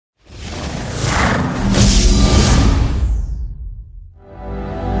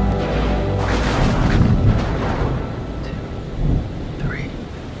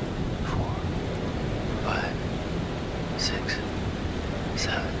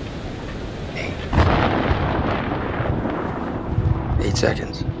8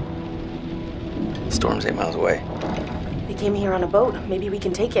 seconds. The storm's 8 miles away. They came here on a boat. Maybe we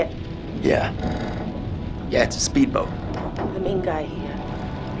can take it. Yeah. Yeah, it's a speedboat. The main guy,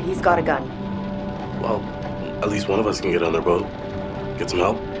 he's got a gun. Well, at least one of us can get on their boat. Get some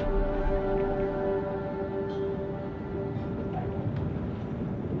help.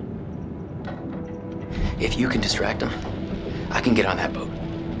 If you can distract him, I can get on that boat.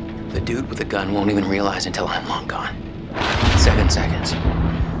 The dude with the gun won't even realize until I'm long gone. 7 seconds.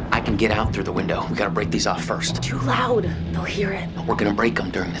 I can get out through the window. We gotta break these off first. Too loud. They'll hear it. We're gonna break them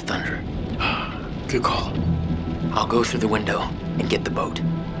during the thunder. Good call. I'll go through the window and get the boat.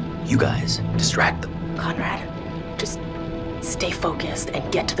 You guys distract them. Conrad, just stay focused and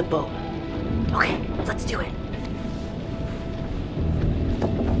get to the boat. Okay, let's do it.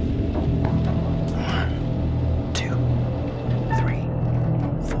 1, 2, 3,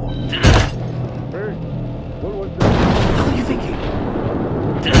 4. Hey, what was that? What are you thinking?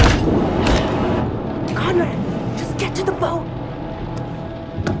 Conrad, just get to the boat.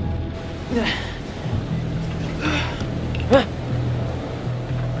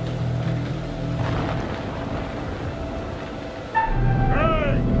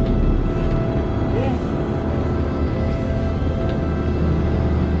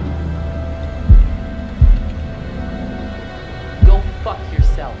 Go fuck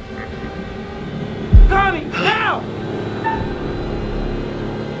yourself. Tommy, now!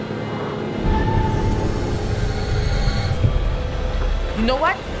 You know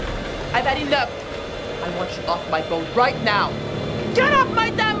what? I've had enough. I want you off my boat right now. Get off my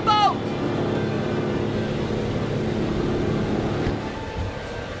damn boat!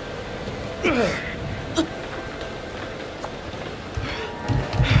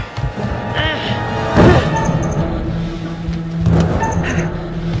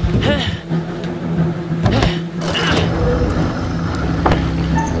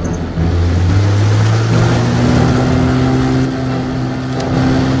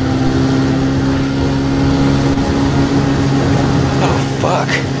 Fuck.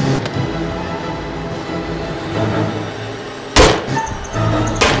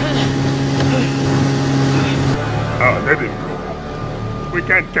 Oh, let him go. We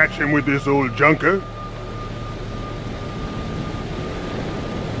can't catch him with this old junker.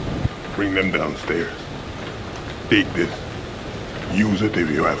 Bring them downstairs. Take this. Use it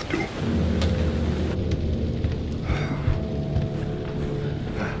if you have to.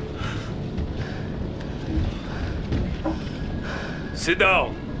 Sit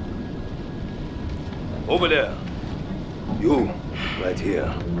down. Over there. You, right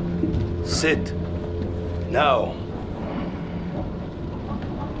here. Sit. Now.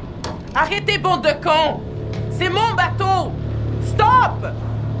 Arrêtez, bande de cons! C'est mon bateau! Stop!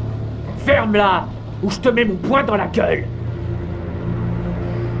 Ferme-la, ou je te mets mon poing dans la gueule.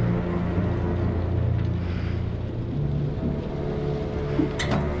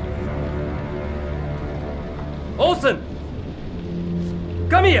 Olsen!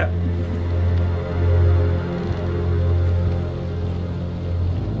 Come here!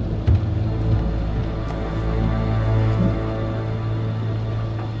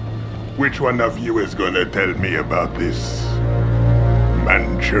 Which one of you is gonna tell me about this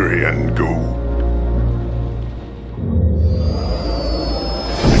Manchurian gold?